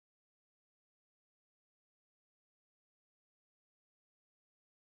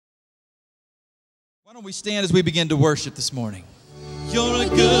Why don't we stand as we begin to worship this morning? You're a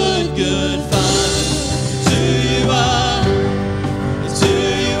good, good Father. It's who you are. It's who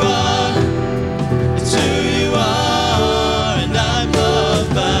you are. It's who you are. And I'm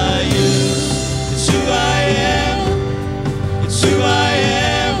loved by you. It's who I am. It's who I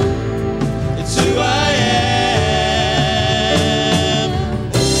am. It's who I am.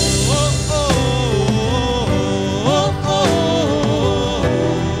 Oh, oh, oh, oh, oh,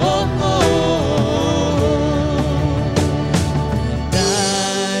 oh, oh.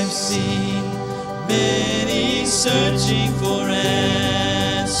 I've seen many searching for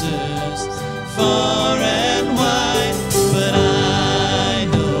answers far and wide, but I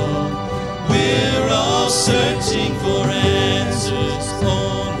know we're all searching for answers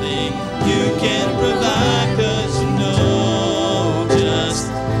only you can provide, 'cause you know just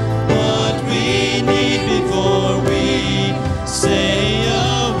what we need before we say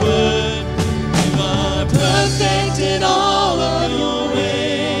a word. You are perfect in all of your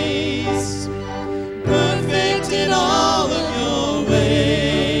ways. Perfect in all of your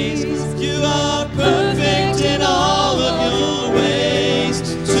ways. You are perfect in all of your ways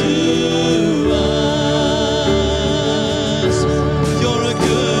to us. You're a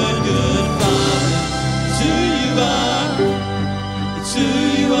good, good Father. It's who you are. It's who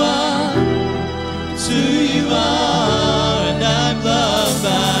you are. It's who you are. And I'm loved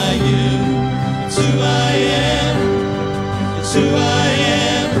by you. It's who I am. It's who I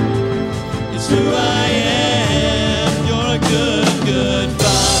am. It's who I am. You're a good, good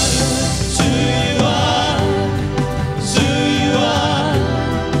Father. It's who you are. It's who you are.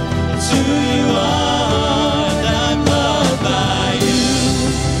 It's who you are. And I'm loved by you.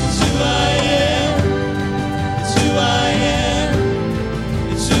 It's who I am. It's who I am.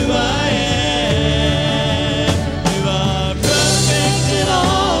 It's who I am.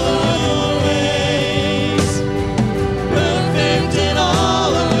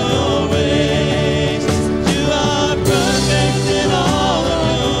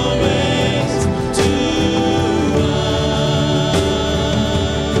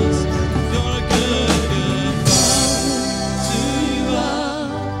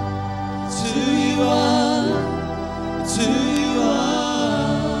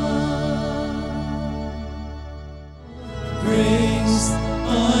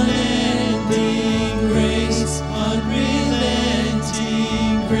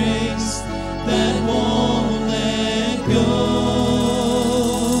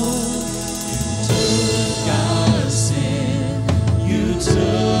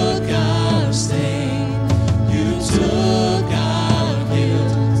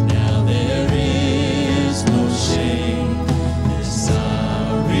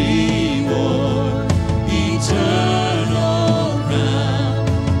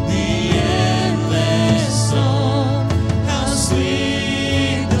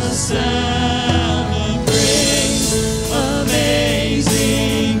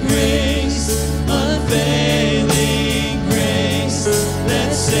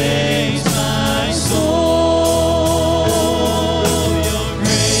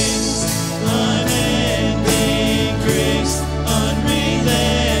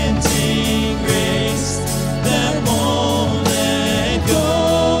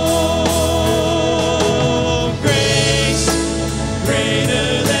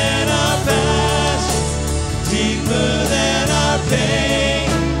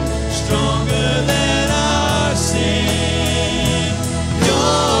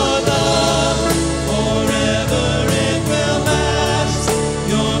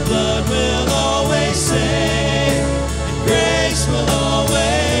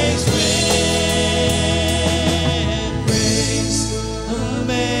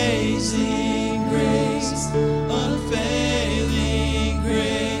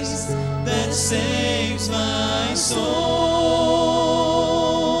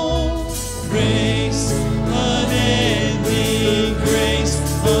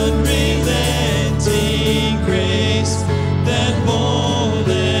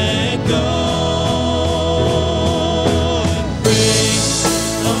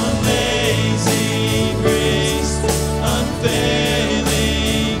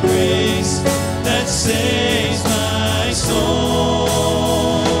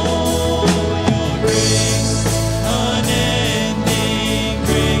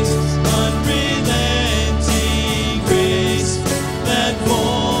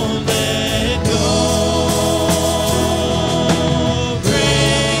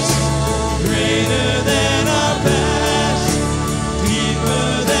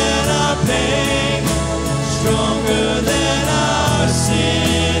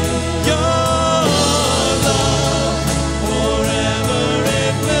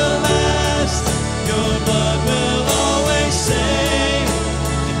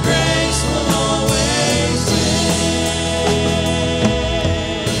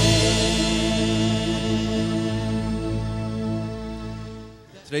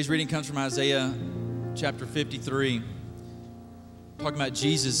 Today's reading comes from Isaiah chapter 53, talking about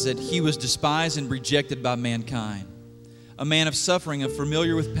Jesus, that he was despised and rejected by mankind, a man of suffering and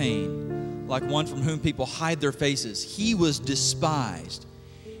familiar with pain, like one from whom people hide their faces. He was despised,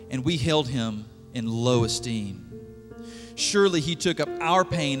 and we held him in low esteem. Surely he took up our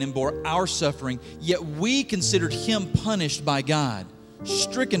pain and bore our suffering, yet we considered him punished by God,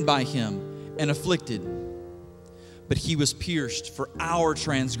 stricken by him, and afflicted. But he was pierced for our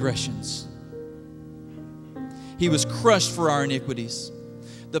transgressions. He was crushed for our iniquities.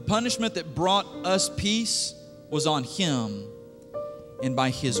 The punishment that brought us peace was on him, and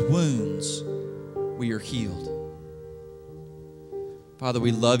by his wounds we are healed. Father,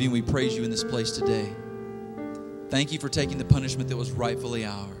 we love you and we praise you in this place today. Thank you for taking the punishment that was rightfully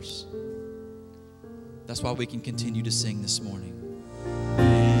ours. That's why we can continue to sing this morning.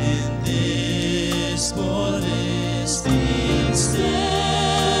 In this boyless field,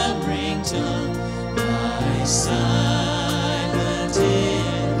 stammering tongue, lie silent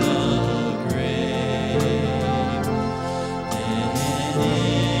in the grave. Then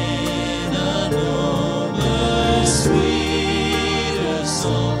in a nobler, sweeter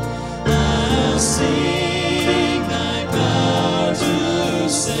song, I'll sing thy power to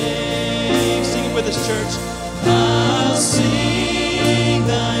save. Sing it with us, church. I'll sing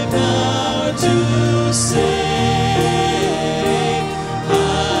thy power to save.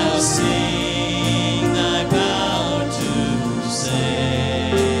 I'll sing thy power to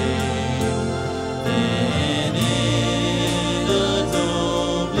save. Then in a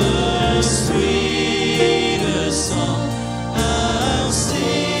nobler, sweeter song, I'll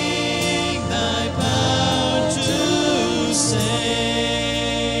sing thy power to save.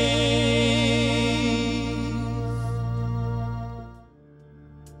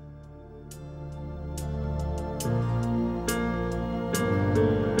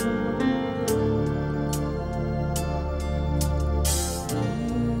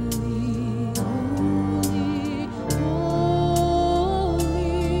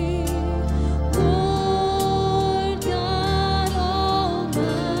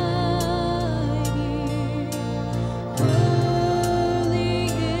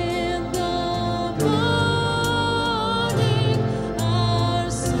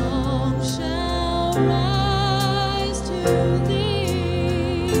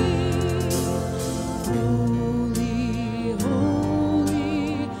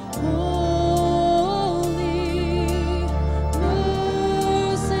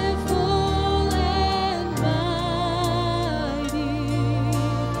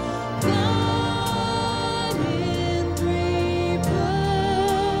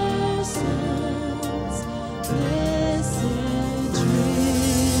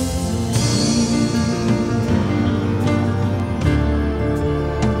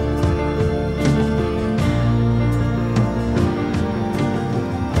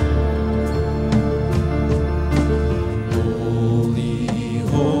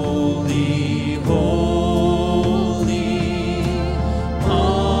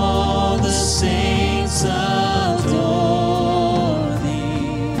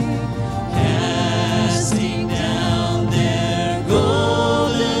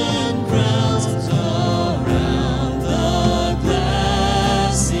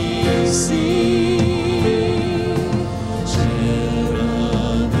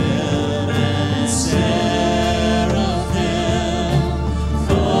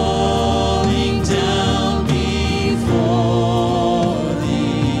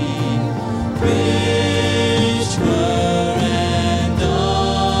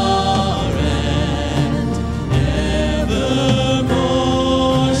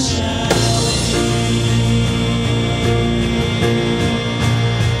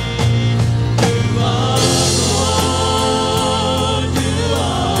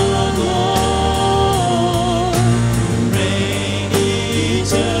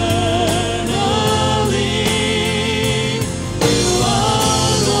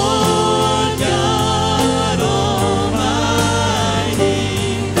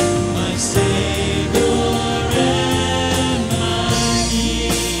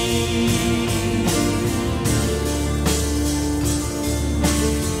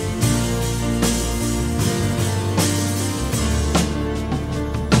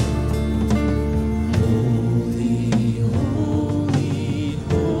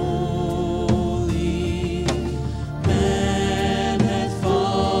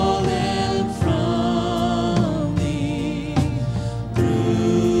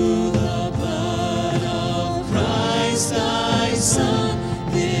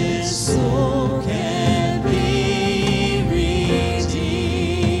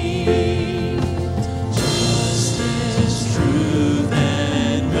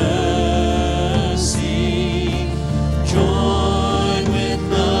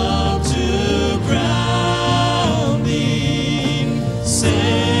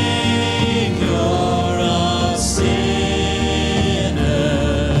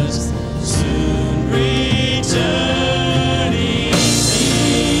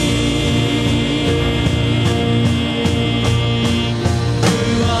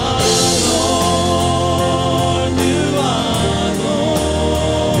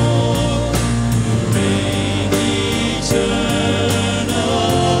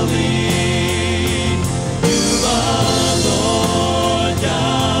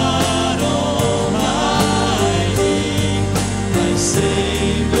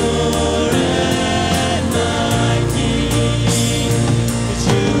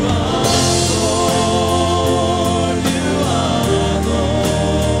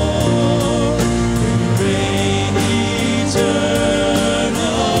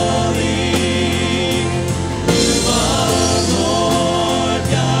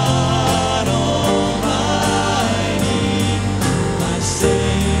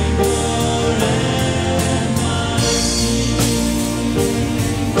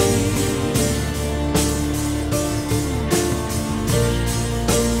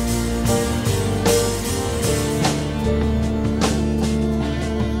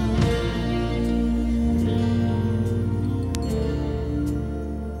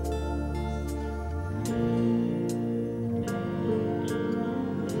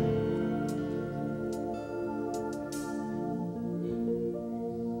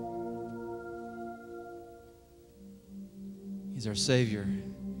 He's our Savior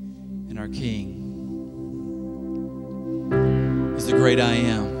and our King. He's the great I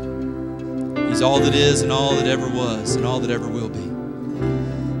am. He's all that is and all that ever was and all that ever will be.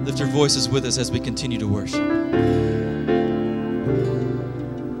 Lift your voices with us as we continue to worship.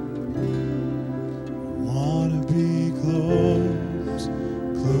 Wanna be close,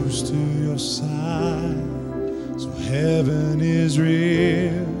 close to your side. So heaven is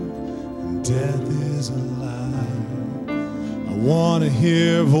real and death is alive. I wanna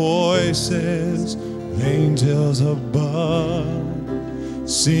hear voices of angels above,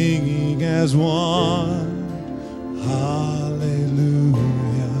 singing as one. Hallelujah.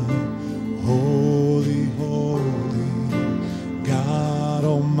 Holy, holy, God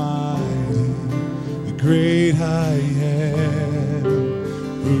Almighty, the great I am,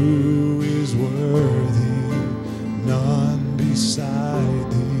 who is worthy, none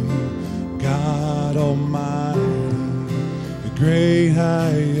beside thee. God Almighty, the great I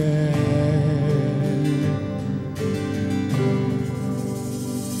am.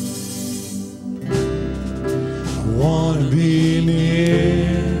 I wanna be near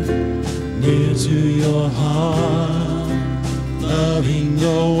to your heart, loving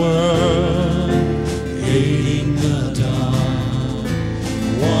the world, hating the dark.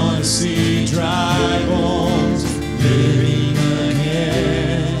 I wanna see dry bones living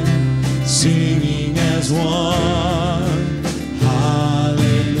again, singing as one.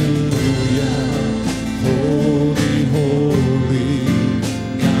 Hallelujah. Holy, holy,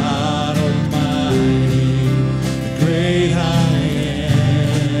 God Almighty, the great I am,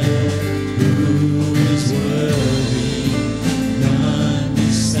 who is worthy, none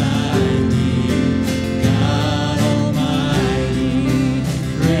beside thee. God Almighty,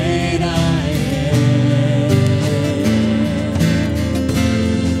 great I am.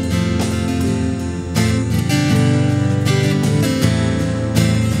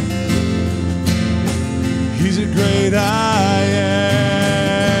 He's a great I am.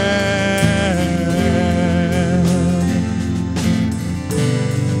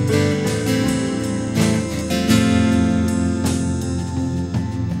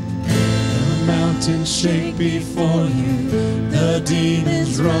 The mountains shake before you, the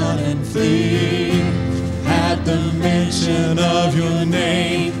demons run and flee. At the mention of your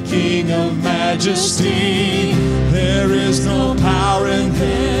name, King of majesty, there is no power in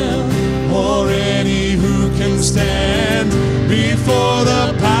hell or any who can stand before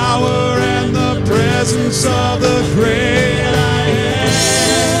the power and the presence of the great I am.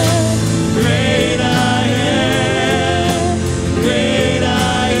 Great I am. Great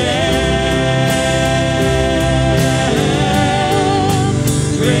I am.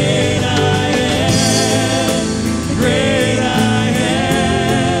 Great I am. Great I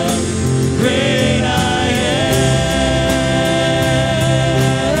am. Great I am.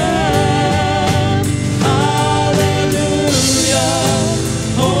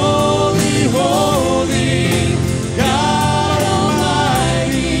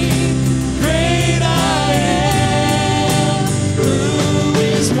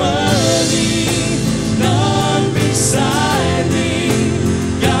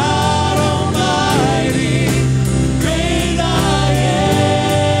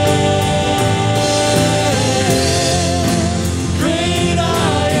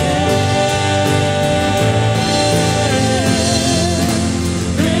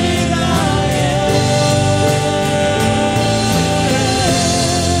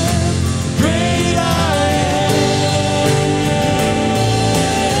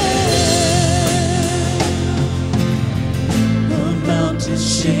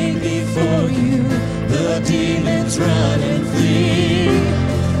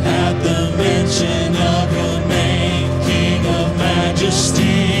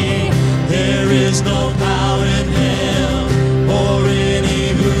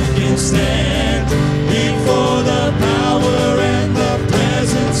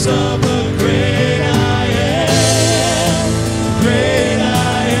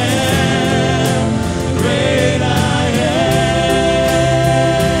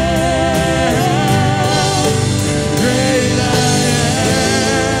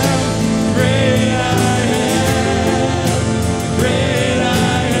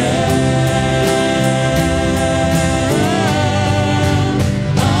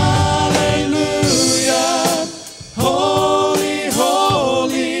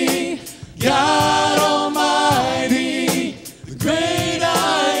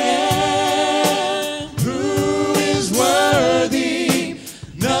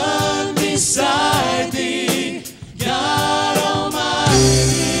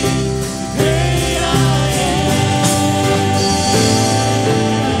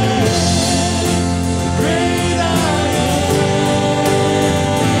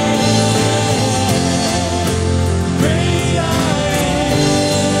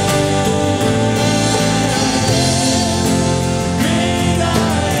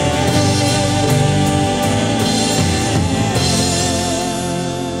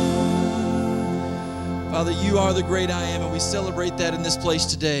 are the great I am, and we celebrate that in this place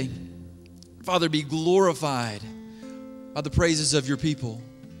today. Father, be glorified by the praises of your people.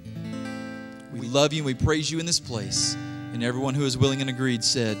 We love you and we praise you in this place. And everyone who is willing and agreed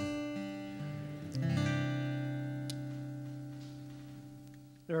said,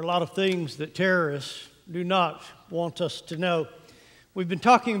 there are a lot of things that terrorists do not want us to know. We've been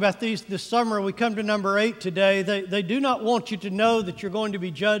talking about these this summer. We come to number 8 today. They do not want you to know that you're going to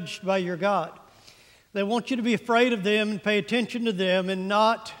be judged by your God. They want you to be afraid of them and pay attention to them and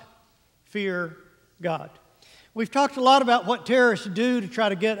not fear God. We've talked a lot about what terrorists do to try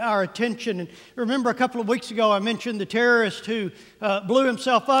to get our attention. And remember a couple of weeks ago I mentioned the terrorist who blew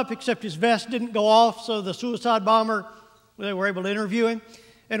himself up, except his vest didn't go off, so the suicide bomber, they were able to interview him.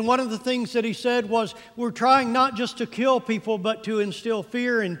 And one of the things that he said was, we're trying not just to kill people, but to instill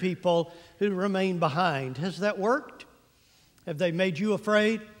fear in people who remain behind. Has that worked? Have they made you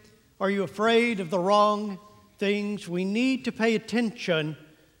afraid? Are you afraid of the wrong things? We need to pay attention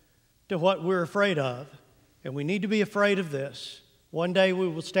to what we're afraid of. And we need to be afraid of this. One day we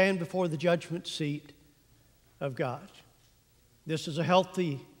will stand before the judgment seat of God. This is a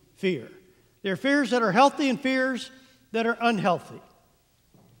healthy fear. There are fears that are healthy and fears that are unhealthy.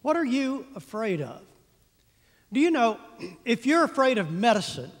 What are you afraid of? Do you know, if you're afraid of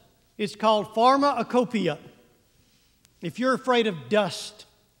medicine, it's called pharmacopoeia. If you're afraid of dust,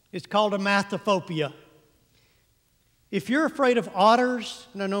 it's called emmethophobia. If you're afraid of otters,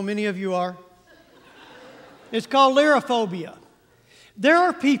 and I know many of you are, it's called lyrophobia. There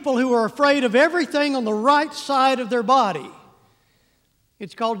are people who are afraid of everything on the right side of their body.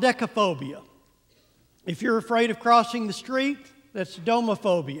 It's called decaphobia. If you're afraid of crossing the street, that's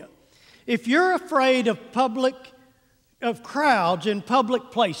domophobia. If you're afraid of crowds in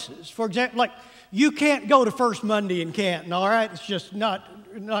public places, for example, like you can't go to First Monday in Canton, all right? It's just not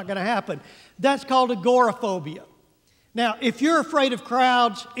going to happen. That's called agoraphobia. Now, if you're afraid of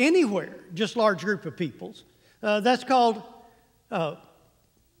crowds anywhere, just large group of peoples, that's called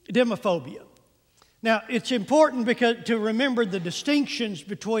demophobia. Now, it's important to remember the distinctions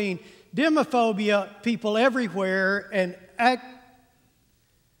between demophobia, people everywhere, and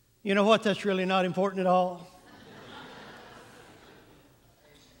you know what? That's really not important at all.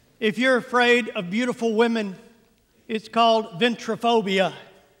 If you're afraid of beautiful women, it's called ventrophobia.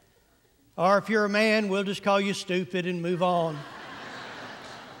 Or if you're a man, we'll just call you stupid and move on.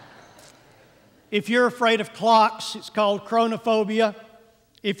 If you're afraid of clocks, it's called chronophobia.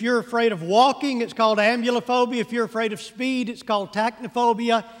 If you're afraid of walking, it's called ambulophobia. If you're afraid of speed, it's called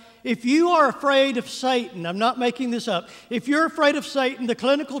tachnophobia. If you are afraid of Satan, I'm not making this up. If you're afraid of Satan, the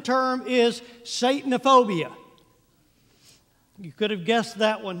clinical term is Satanophobia. You could have guessed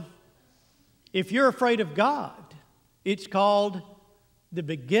that one. If you're afraid of God, it's called the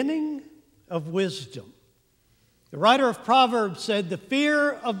beginning of wisdom. The writer of Proverbs said, the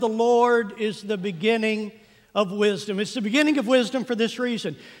fear of the Lord is the beginning of wisdom. It's the beginning of wisdom for this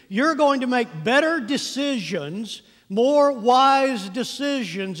reason. You're going to make better decisions, more wise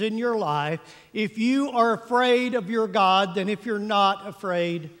decisions in your life if you are afraid of your God than if you're not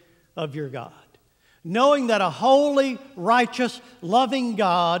afraid of your God. Knowing that a holy, righteous, loving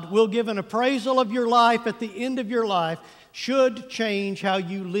God will give an appraisal of your life at the end of your life should change how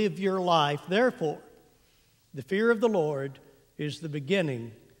you live your life. Therefore, the fear of the Lord is the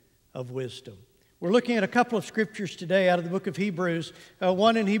beginning of wisdom. We're looking at a couple of scriptures today out of the book of Hebrews,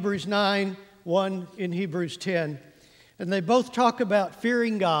 one in Hebrews 9, one in Hebrews 10. And they both talk about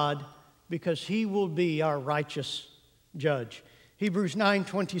fearing God because He will be our righteous judge. Hebrews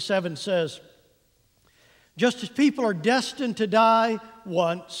 9:27 says, just as people are destined to die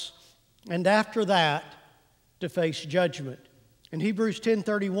once, and after that to face judgment. And Hebrews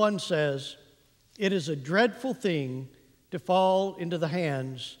 10:31 says, it is a dreadful thing to fall into the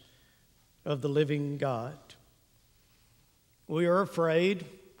hands of the living God. We are afraid.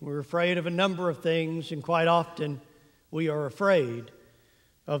 We're afraid of a number of things, and quite often we are afraid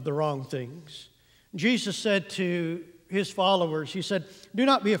of the wrong things. Jesus said to His followers, He said, do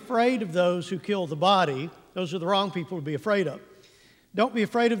not be afraid of those who kill the body. Those are the wrong people to be afraid of. Don't be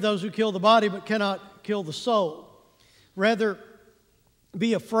afraid of those who kill the body but cannot kill the soul. Rather,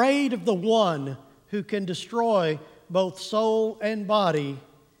 be afraid of the one who can destroy both soul and body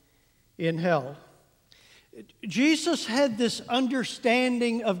in hell. Jesus had this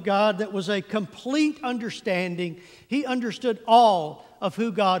understanding of God that was a complete understanding. He understood all of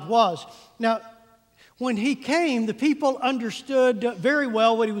who God was. Now, when He came, the people understood very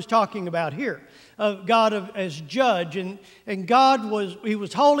well what He was talking about here. God as judge, and God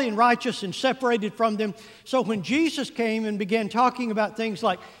was holy and righteous and separated from them. So when Jesus came and began talking about things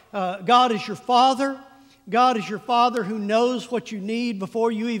like God is your Father, God is your Father who knows what you need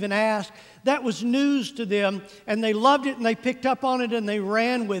before you even ask. That was news to them, and they loved it, and they picked up on it, and they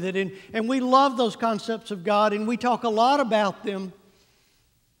ran with it. And we love those concepts of God, and we talk a lot about them.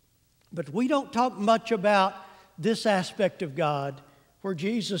 But we don't talk much about this aspect of God, where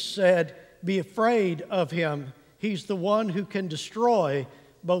Jesus said, be afraid of Him. He's the one who can destroy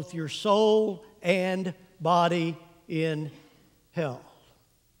both your soul and body in hell.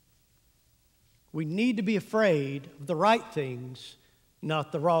 We need to be afraid of the right things,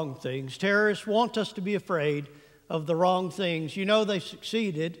 not the wrong things. Terrorists want us to be afraid of the wrong things. You know, they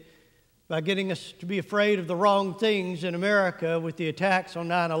succeeded by getting us to be afraid of the wrong things in America with the attacks on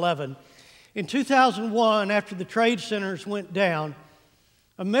 9/11. In 2001, after the trade centers went down,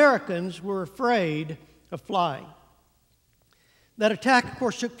 Americans were afraid of flying. That attack, of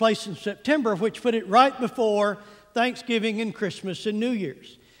course, took place in September, which put it right before Thanksgiving and Christmas and New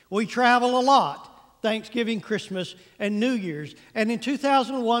Year's. We travel a lot, Thanksgiving, Christmas, and New Year's. And in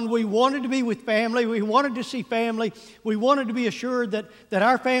 2001, we wanted to be with family. We wanted to see family. We wanted to be assured that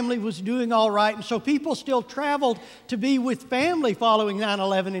our family was doing all right. And so people still traveled to be with family following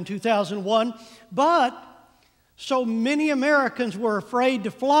 9/11 in 2001. But so many Americans were afraid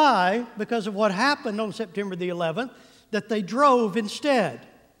to fly because of what happened on September the 11th that they drove instead.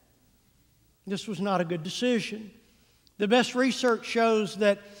 This was not a good decision. The best research shows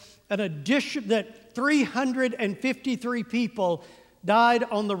that 353 people died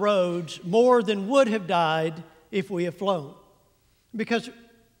on the roads, more than would have died if we had flown. Because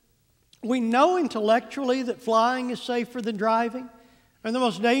we know intellectually that flying is safer than driving. And the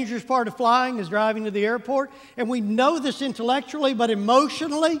most dangerous part of flying is driving to the airport. And we know this intellectually, but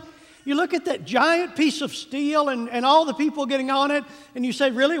emotionally, you look at that giant piece of steel and all the people getting on it, and you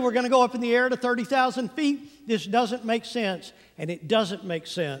say, really, we're going to go up in the air to 30,000 feet? This doesn't make sense, and it doesn't make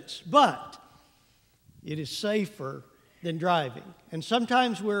sense. But it is safer than driving. And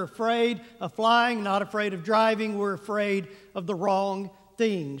sometimes we're afraid of flying, not afraid of driving. We're afraid of the wrong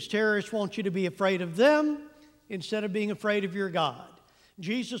things. Terrorists want you to be afraid of them instead of being afraid of your God.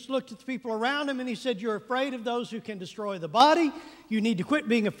 Jesus looked at the people around him and he said, you're afraid of those who can destroy the body. You need to quit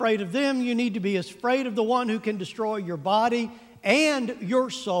being afraid of them. You need to be afraid of the one who can destroy your body and your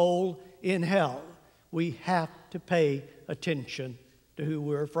soul in hell. We have to pay attention to who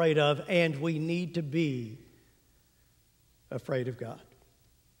we're afraid of, and we need to be afraid of God.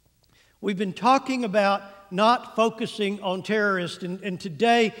 We've been talking about not focusing on terrorists, and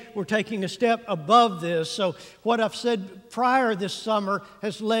today we're taking a step above this. So what I've said prior this summer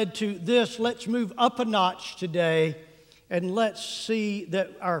has led to this. Let's move up a notch today, and let's see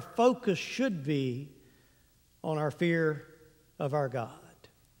that our focus should be on our fear of our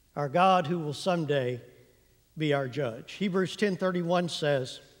God who will someday be our judge. Hebrews 10:31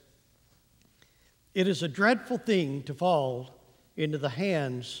 says, it is a dreadful thing to fall into the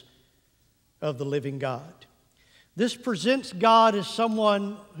hands of the living God. This presents God as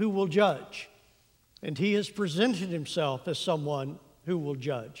someone who will judge, and he has presented himself as someone who will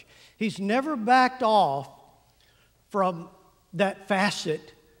judge. He's never backed off from that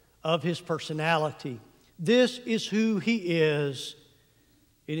facet of his personality. This is who he is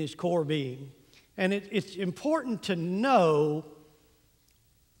in his core being. And it's important to know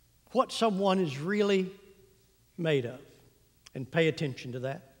what someone is really made of and pay attention to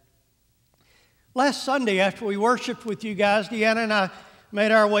that. Last Sunday, after we worshiped with you guys, Deanna and I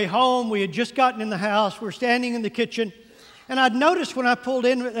made our way home. We had just gotten in the house. We're standing in the kitchen. And I'd noticed when I pulled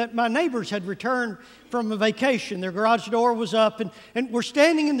in that my neighbors had returned from a vacation. Their garage door was up, and we're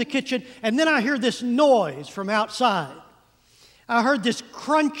standing in the kitchen, and then I hear this noise from outside. I heard this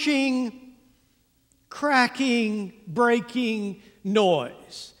crunching, cracking, breaking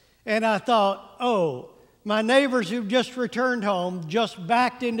noise. And I thought, oh, my neighbors who've just returned home just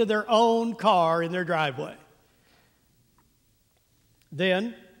backed into their own car in their driveway.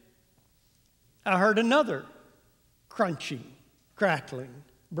 Then I heard another crunching, crackling,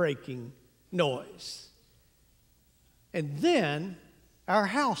 breaking noise. And then our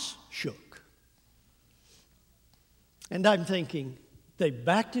house shook. And I'm thinking, they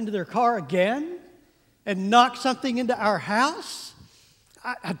backed into their car again and knocked something into our house?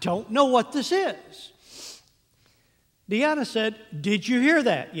 I don't know what this is. Deanna said, did you hear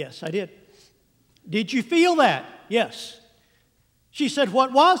that? Yes, I did. Did you feel that? Yes. She said,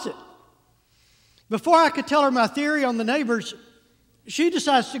 what was it? Before I could tell her my theory on the neighbors, she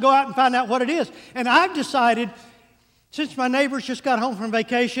decides to go out and find out what it is. And I've decided, since my neighbors just got home from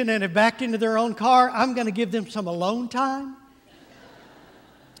vacation and have backed into their own car, I'm going to give them some alone time.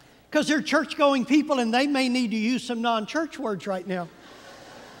 Because they're church-going people and they may need to use some non-church words right now.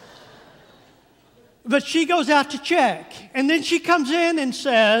 But she goes out to check. And then she comes in and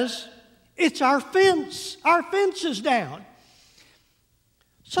says, it's our fence. Our fence is down.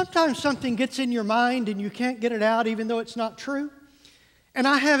 Sometimes something gets in your mind and you can't get it out even though it's not true. And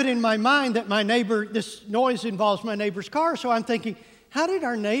I have it in my mind that my neighbor, this noise involves my neighbor's car, so I'm thinking, how did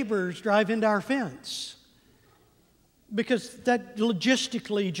our neighbors drive into our fence? Because that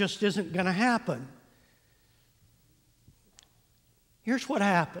logistically just isn't going to happen. Here's what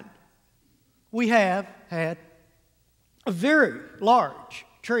happened. We have had a very large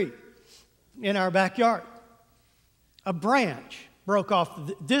tree in our backyard. A branch broke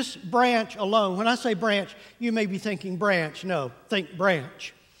off. This branch alone, when I say branch, you may be thinking branch. No, think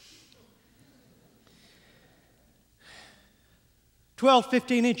branch. 12,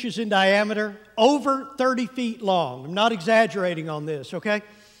 15 inches in diameter, over 30 feet long. I'm not exaggerating on this, okay?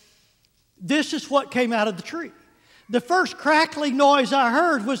 This is what came out of the tree. The first crackling noise I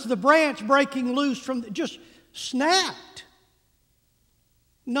heard was the branch breaking loose just snapped.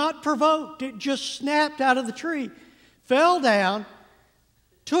 Not provoked, it just snapped out of the tree. Fell down,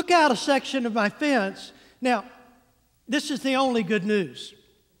 took out a section of my fence. Now, this is the only good news.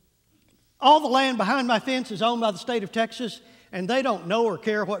 All the land behind my fence is owned by the state of Texas, and they don't know or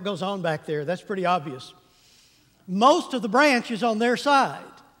care what goes on back there. That's pretty obvious. Most of the branch is on their side,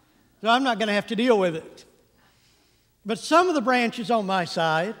 so I'm not going to have to deal with it. But some of the branch is on my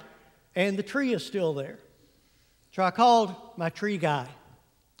side, and the tree is still there. So I called my tree guy.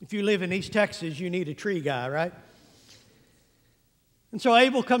 If you live in East Texas, you need a tree guy, right? And so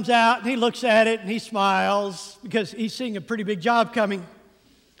Abel comes out, and he looks at it, and he smiles because he's seeing a pretty big job coming.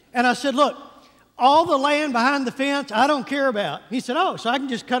 And I said, look, all the land behind the fence, I don't care about. He said, oh, so I can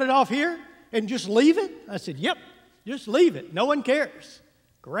just cut it off here and just leave it? I said, yep, just leave it. No one cares.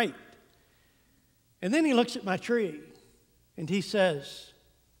 Great. And then he looks at my tree, and he says,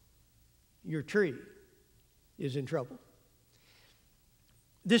 your tree is in trouble.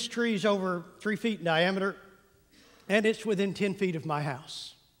 This tree is over 3 feet in diameter, and it's within 10 feet of my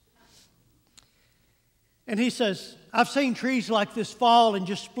house. And he says, I've seen trees like this fall and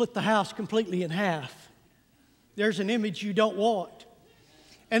just split the house completely in half. There's an image you don't want.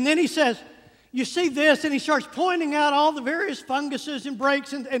 And then he says, you see this? And he starts pointing out all the various funguses and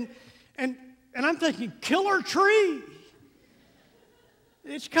breaks, and I'm thinking, killer tree.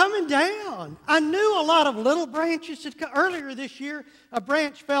 It's coming down. I knew a lot of little branches. Earlier this year, a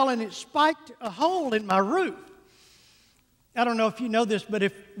branch fell and it spiked a hole in my roof. I don't know if you know this, but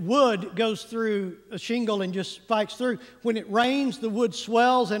if wood goes through a shingle and just spikes through, when it rains, the wood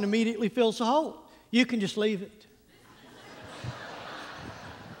swells and immediately fills the hole. You can just leave it.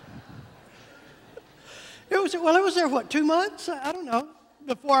 It was there, what, 2 months? I don't know,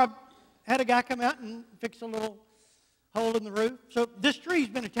 before I had a guy come out and fix a little hole in the roof. So this tree's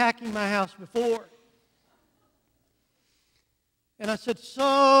been attacking my house before. And I said,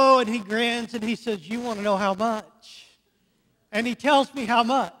 so, and he grins and he says, you want to know how much? And he tells me how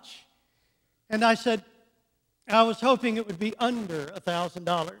much. And I said, I was hoping it would be under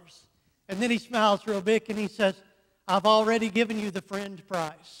 $1,000. And then he smiles real big and he says, I've already given you the friend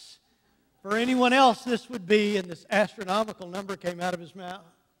price. For anyone else, this would be, and this astronomical number came out of his mouth.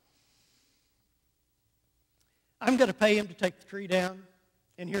 I'm going to pay him to take the tree down,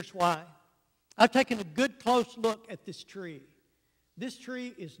 and here's why. I've taken a good close look at this tree. This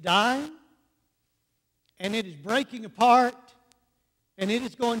tree is dying, and it is breaking apart, and it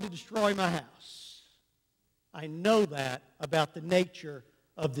is going to destroy my house. I know that about the nature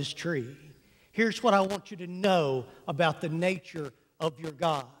of this tree. Here's what I want you to know about the nature of your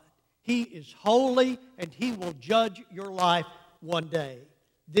God. He is holy, and He will judge your life one day.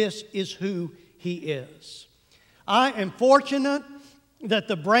 This is who He is. I am fortunate that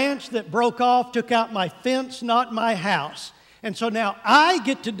the branch that broke off took out my fence, not my house. And so now I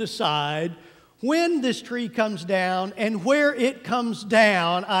get to decide when this tree comes down and where it comes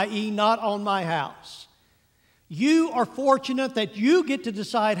down, i.e. not on my house. You are fortunate that you get to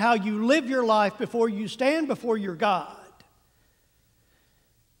decide how you live your life before you stand before your God.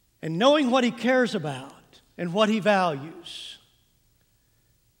 And knowing what He cares about and what He values,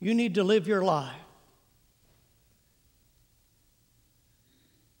 you need to live your life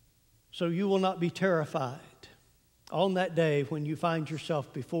so you will not be terrified on that day when you find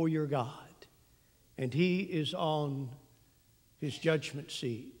yourself before your God and He is on His judgment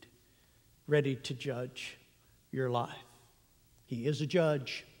seat, ready to judge your life. He is a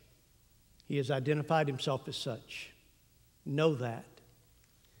judge. He has identified Himself as such. Know that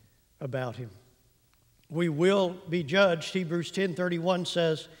about Him. We will be judged. Hebrews 10:31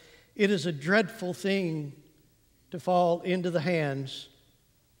 says, it is a dreadful thing to fall into the hands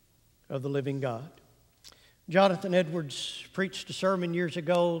of the living God. Jonathan Edwards preached a sermon years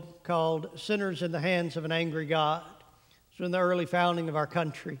ago called Sinners in the Hands of an Angry God. It was in the early founding of our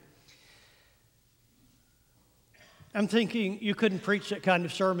country. I'm thinking you couldn't preach that kind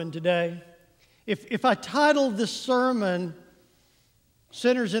of sermon today. If I titled this sermon,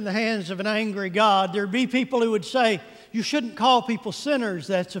 Sinners in the Hands of an Angry God, there'd be people who would say, you shouldn't call people sinners,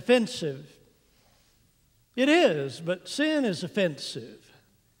 that's offensive. It is, but sin is offensive.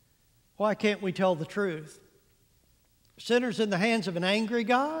 Why can't we tell the truth? Sinners in the hands of an angry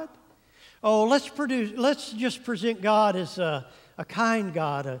God? Oh, let's just present God as a kind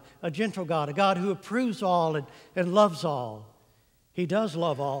God, a gentle God, a God who approves all and loves all. He does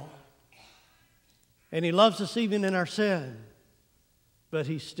love all. And He loves us even in our sin. But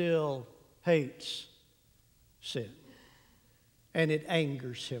He still hates sin. And it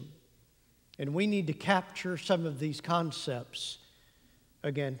angers Him. And we need to capture some of these concepts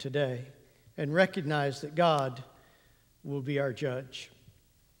again today and recognize that God will be our judge.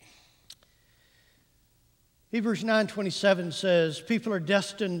 Hebrews 9:27 says, people are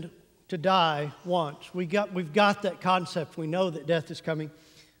destined to die once. We've got that concept. We know that death is coming.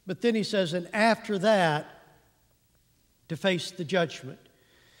 But then he says, and after that, to face the judgment.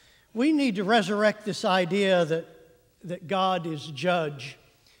 We need to resurrect this idea that God is judge.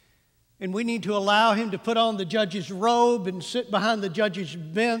 And we need to allow Him to put on the judge's robe and sit behind the judge's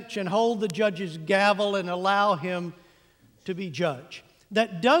bench and hold the judge's gavel and allow Him to be judge.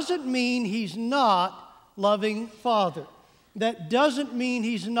 That doesn't mean He's not loving Father. That doesn't mean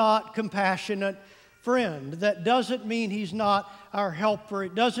He's not compassionate friend. That doesn't mean He's not our helper.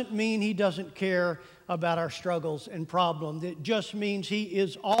 It doesn't mean He doesn't care about our struggles and problems. It just means He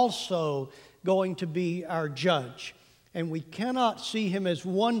is also going to be our judge. And we cannot see Him as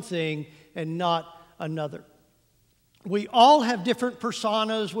one thing and not another. We all have different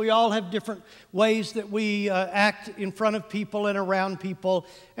personas. We all have different ways that we act in front of people and around people.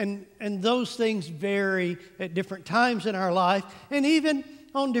 And those things vary at different times in our life and even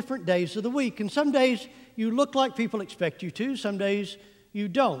on different days of the week. And some days you look like people expect you to. Some days you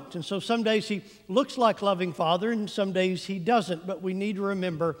don't. And so some days He looks like loving Father and some days He doesn't. But we need to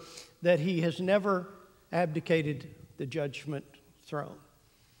remember that He has never abdicated the judgment throne.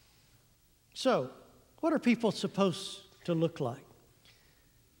 So, what are people supposed to look like?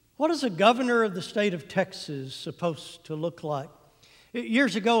 What is a governor of the state of Texas supposed to look like?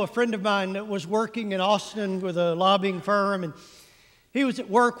 Years ago, a friend of mine was working in Austin with a lobbying firm, and he was at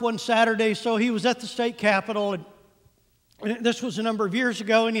work one Saturday, so he was at the state capitol, and this was a number of years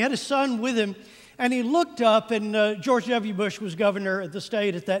ago, and he had his son with him, and he looked up, and George W. Bush was governor of the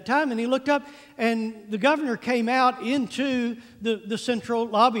state at that time, and he looked up, and the governor came out into the central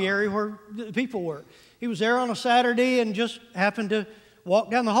lobby area where the people were. He was there on a Saturday and just happened to walk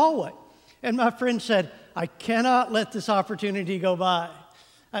down the hallway. And my friend said, I cannot let this opportunity go by.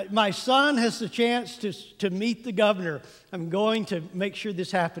 My son has the chance to meet the governor. I'm going to make sure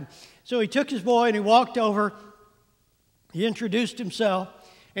this happens. So he took his boy and he walked over. He introduced himself.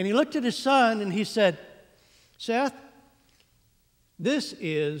 And he looked at his son and he said, Seth, this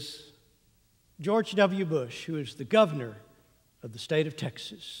is George W. Bush, who is the governor of the state of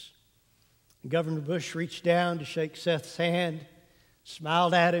Texas. And Governor Bush reached down to shake Seth's hand,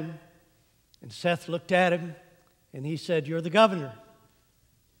 smiled at him, and Seth looked at him and he said, you're the governor.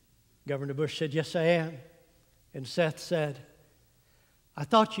 Governor Bush said, yes, I am. And Seth said, I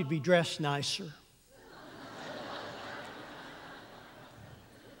thought you'd be dressed nicer.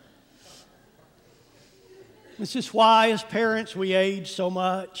 This is why, as parents, we age so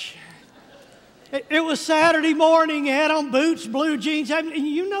much. It was Saturday morning. He had on boots, blue jeans. And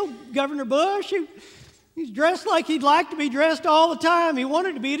you know Governor Bush, he's dressed like he'd like to be dressed all the time. He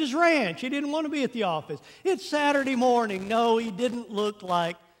wanted to be at his ranch. He didn't want to be at the office. It's Saturday morning. No, he didn't look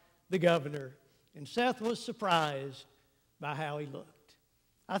like the governor. And Seth was surprised by how he looked.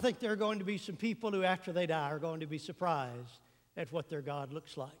 I think there are going to be some people who, after they die, are going to be surprised at what their God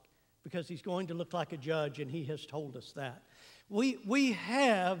looks like, because He's going to look like a judge, and He has told us that. We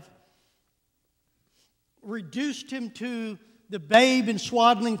have reduced Him to the babe in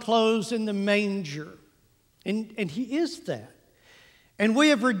swaddling clothes in the manger, and He is that. And we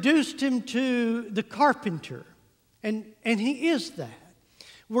have reduced Him to the carpenter, and He is that.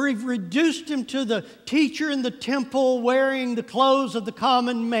 We've reduced Him to the teacher in the temple wearing the clothes of the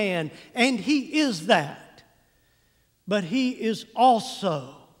common man, and He is that. But He is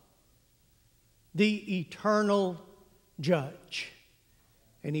also the eternal judge.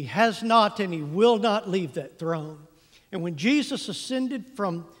 And He has not and He will not leave that throne. And when Jesus ascended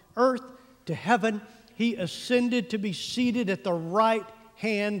from earth to heaven, He ascended to be seated at the right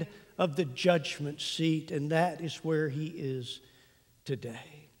hand of the judgment seat, and that is where He is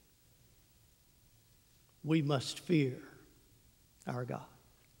today. We must fear our God.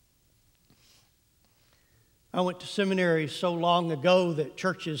 I went to seminary so long ago that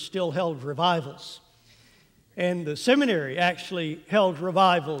churches still held revivals. And the seminary actually held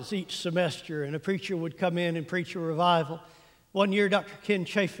revivals each semester, and a preacher would come in and preach a revival. One year, Dr. Ken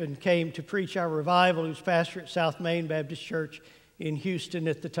Chafin came to preach our revival. He was pastor at South Main Baptist Church in Houston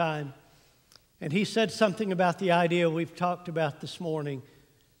at the time. And he said something about the idea we've talked about this morning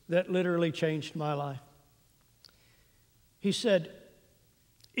that literally changed my life. He said,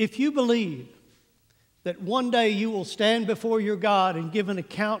 if you believe that one day you will stand before your God and give an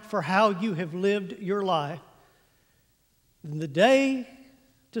account for how you have lived your life, then the day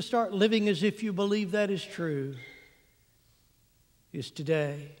to start living as if you believe that is true is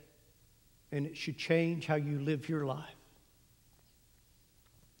today, and it should change how you live your life.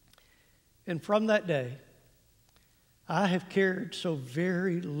 And from that day, I have cared so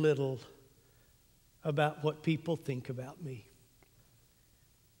very little about what people think about me.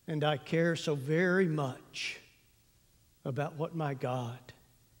 And I care so very much about what my God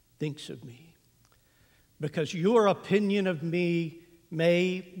thinks of me. Because your opinion of me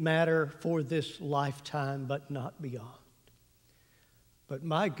may matter for this lifetime, but not beyond. But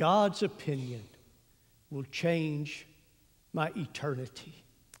my God's opinion will change my eternity.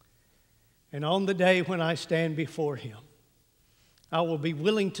 And on the day when I stand before Him, I will be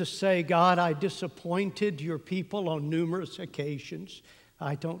willing to say, God, I disappointed your people on numerous occasions.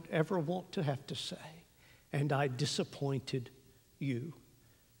 I don't ever want to have to say, and I disappointed you,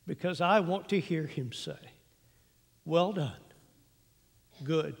 because I want to hear Him say, well done,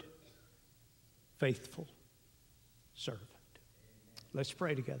 good, faithful servant. Let's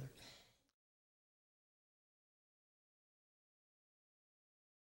pray together.